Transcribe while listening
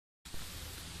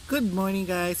Good morning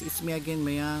guys, it's me again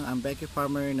Mayang, ang Becky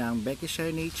Farmer ng Becky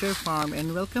Share Nature Farm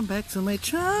and welcome back to my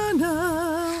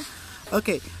channel!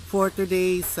 Okay, for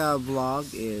today's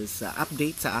vlog is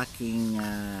update sa aking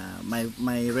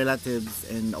my relatives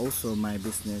and also my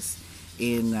business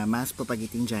in mass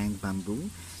propagating giant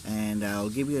bamboo, and I'll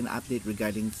give you an update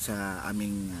regarding sa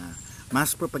aming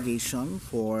mass propagation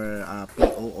for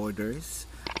PO orders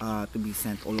to be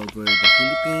sent all over the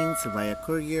Philippines via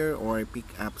courier or pick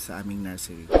up sa aming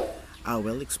nursery. I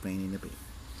will explain in a bit.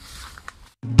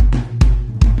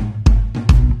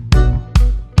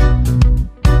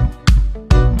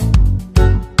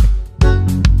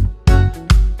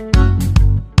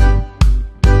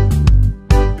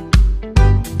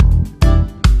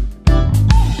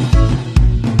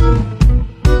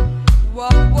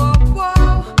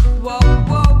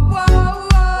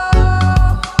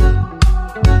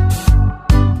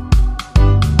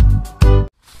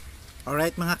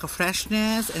 Alright mga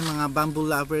ka-freshness and mga bamboo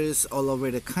lovers all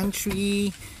over the country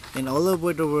and all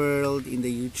over the world in the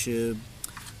YouTube,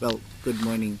 well, good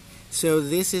morning. So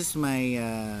this is my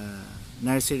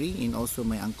nursery and also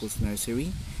my uncle's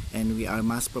nursery, and we are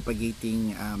mass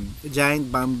propagating giant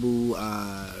bamboo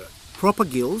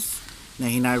propagules na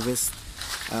hinarvest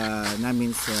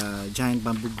namin sa giant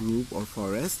bamboo group or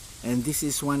forest, and this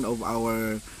is one of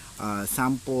our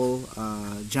sample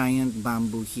giant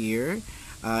bamboo here.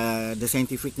 The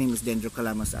scientific name is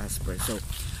Dendrocalamus Asper. So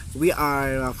we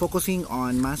are focusing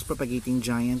on mass propagating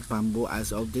giant bamboo as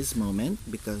of this moment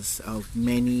because of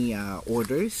many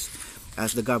orders,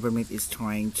 as the government is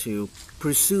trying to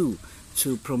pursue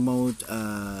to promote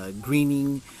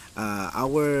greening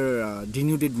our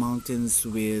denuded mountains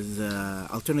with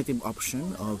alternative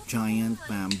option of giant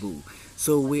bamboo.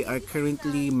 So we are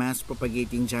currently mass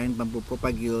propagating giant bamboo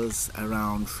propagules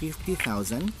around 50,000.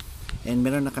 And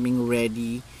meron na kaming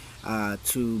ready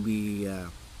to be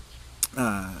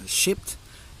shipped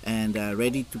and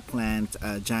ready to plant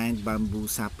giant bamboo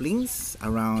saplings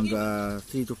around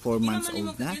 3 to 4 months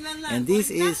old na. And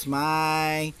this is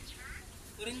my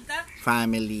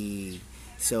family.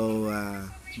 So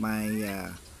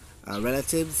my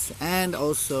relatives and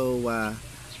also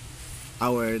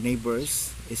our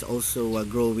neighbors is also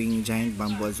growing giant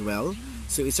bamboo as well.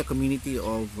 So it's a community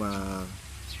of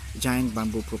giant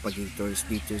bamboo propagators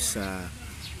dito sa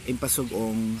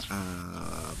Impasugong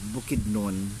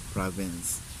Bukidnon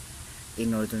province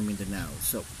in northern Mindanao.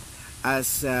 So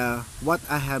as what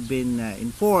I have been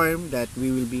informed, that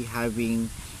we will be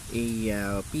having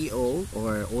a PO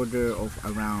or order of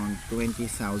around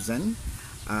 20,000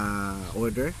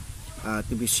 order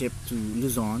to be shipped to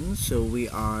Luzon. So we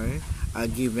are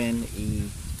given a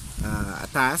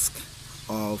task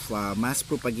of mass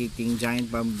propagating giant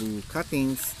bamboo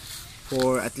cuttings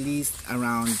for at least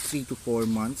around 3 to 4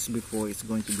 months before it's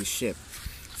going to be shipped.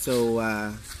 So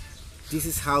this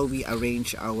is how we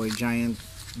arrange our giant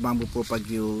bamboo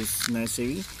propagules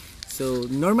nursery. So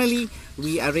normally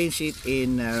we arrange it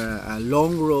in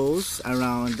long rows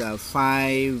around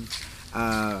five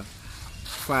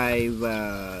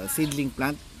seedling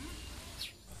plant,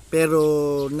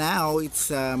 pero now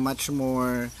it's much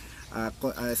more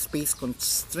space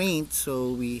constraint,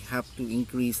 so we have to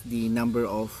increase the number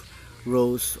of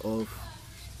rows of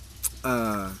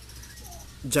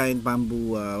giant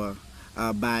bamboo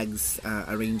bags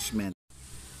arrangement.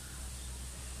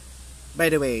 By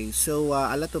the way, so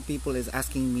a lot of people is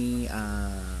asking me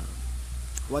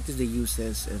what is the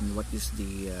uses and what is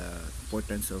the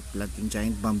importance of planting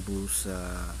giant bamboos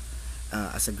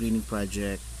as a greening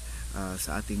project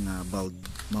sa ating bald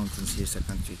mountains here sa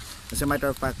country. As a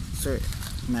matter of fact, sir,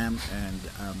 ma'am, and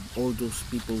all those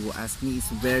people who ask me,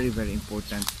 it's very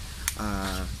important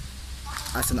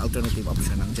as an alternative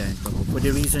option ng giant bamboo. For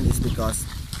the reason is because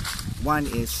one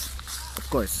is, of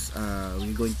course,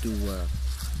 we're going to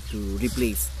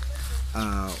replace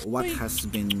what has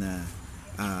been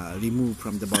removed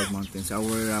from the bald mountains.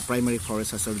 Our primary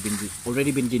forest has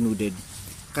already been denuded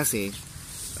kasi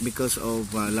because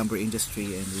of lumber industry,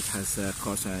 and it has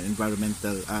caused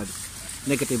environmental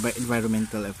negative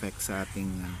environmental effects sa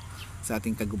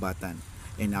ating kagubatan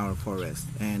in our forest,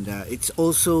 and it's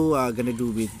also gonna do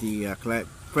with the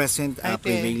present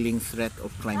prevailing threat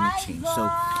of climate change. So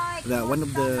one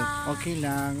of the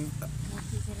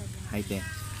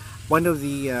one of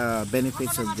the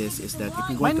benefits of this is that if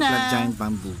you're going to plant giant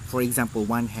bamboo, for example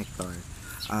 1 hectare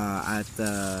at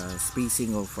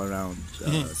spacing of around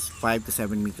 5 to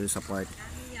 7 meters apart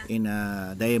in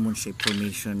a diamond shaped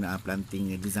formation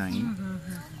planting design.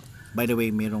 By the way,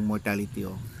 mayroong mortality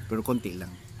pero konti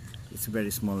lang. It's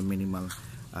very small, minimal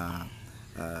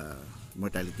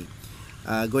mortality.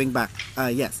 Going back,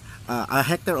 yes, a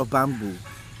hectare of bamboo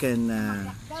can,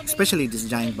 especially this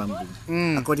giant bamboo,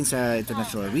 according to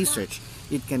international research,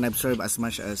 it can absorb as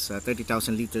much as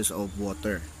 30,000 liters of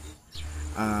water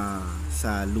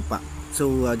sa lupa.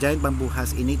 So giant bamboo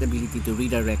has innate ability to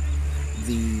redirect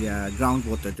the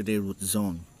groundwater to their root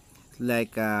zone.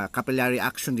 Like capillary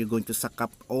action, they're going to suck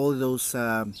up all those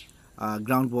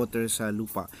groundwater sa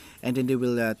lupa, and then they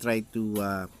will try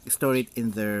to store it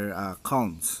in their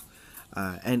culms,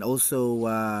 and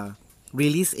also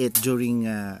release it during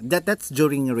that's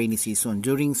during rainy season.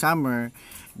 During summer,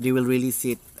 they will release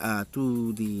it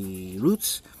to the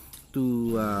roots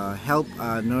to help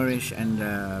nourish and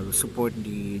support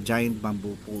the giant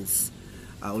bamboo poles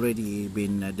already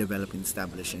been developed,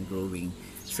 established, and growing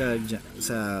sa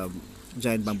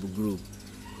giant bamboo grove.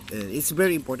 It's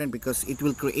very important because it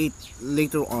will create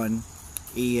later on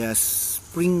a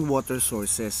spring water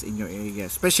sources in your area,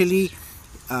 especially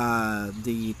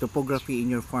the topography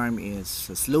in your farm is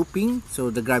sloping,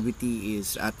 so the gravity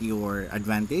is at your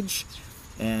advantage,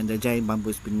 and the giant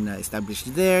bamboo has been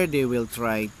established there. They will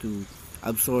try to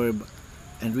absorb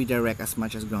and redirect as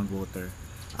much as groundwater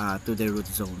to their root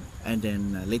zone, and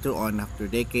then later on, after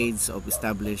decades of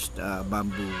established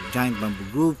giant bamboo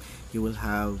grove, you will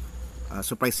have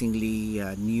surprisingly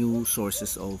new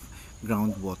sources of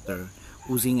groundwater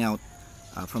oozing out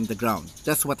from the ground.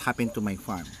 That's what happened to my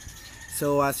farm.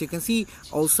 So as you can see,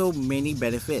 also many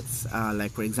benefits,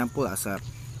 like for example,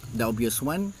 the obvious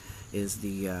one is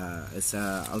the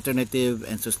alternative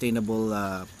and sustainable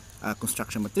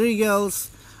construction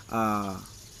materials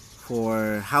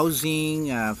for housing,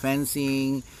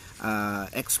 fencing,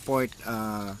 export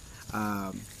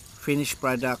finished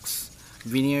products,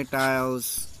 veneer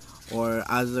tiles, or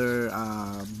other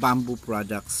bamboo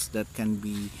products that can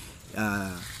be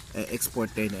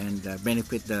exported and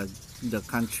benefit the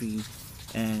country,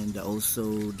 and also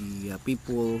the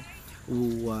people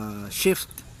who shift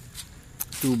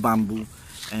to bamboo,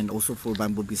 and also for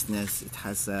bamboo business, it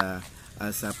has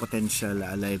as a potential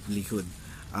livelihood,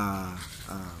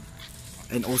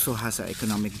 and also has an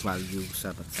economic value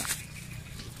sa bansa.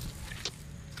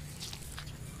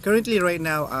 Currently, right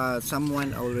now,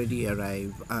 someone already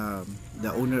arrived.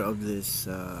 The owner of this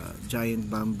giant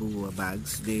bamboo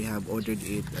bags, they have ordered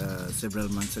it several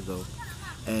months ago,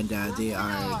 and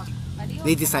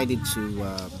they decided to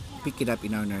pick it up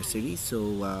in our nursery.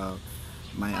 So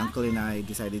my uncle and I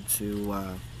decided to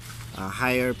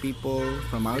hire people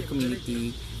from our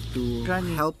community to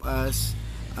help us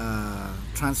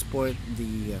transport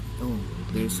the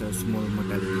there's a small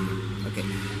mortality. Okay,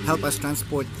 help us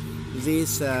transport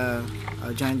these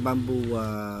giant bamboo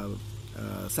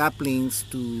saplings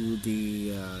to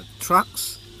the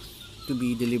trucks to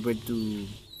be delivered to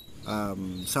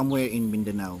somewhere in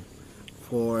Mindanao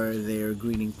for their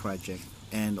greening project,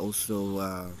 and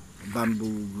also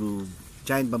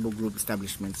giant bamboo grove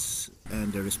establishments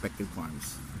and their respective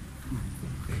farms.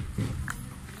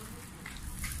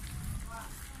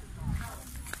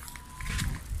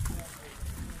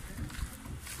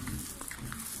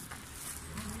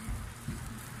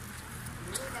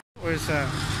 Or sa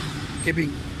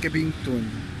Kebington.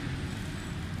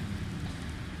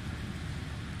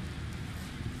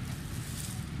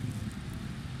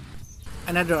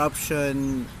 Another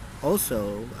option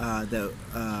also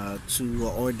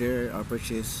to order or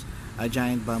purchase a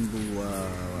giant bamboo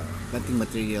planting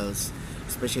materials,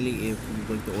 especially if you're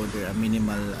going to order a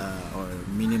minimal or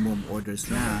minimum orders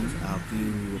lang, a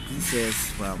few pieces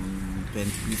from 20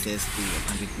 pieces to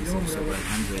 100 pieces or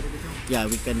 100. Yeah,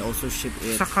 we can also ship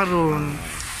it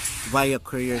via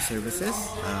courier services.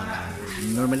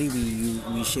 Normally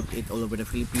we ship it all over the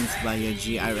Philippines via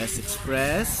GRS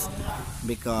Express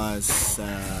because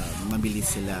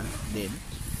mabilis sila din,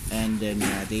 and then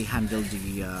they handle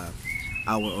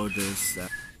our orders.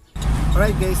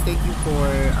 Alright guys, thank you for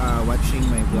watching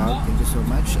my vlog. Thank you so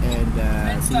much, and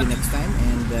see you next time,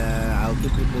 and I'll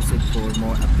keep you posted for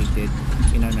more updated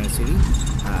in our nursery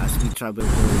as we travel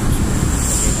to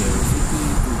City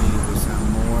to deliver some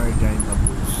more giant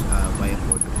bamboos via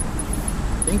port.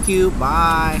 Thank you,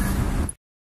 bye!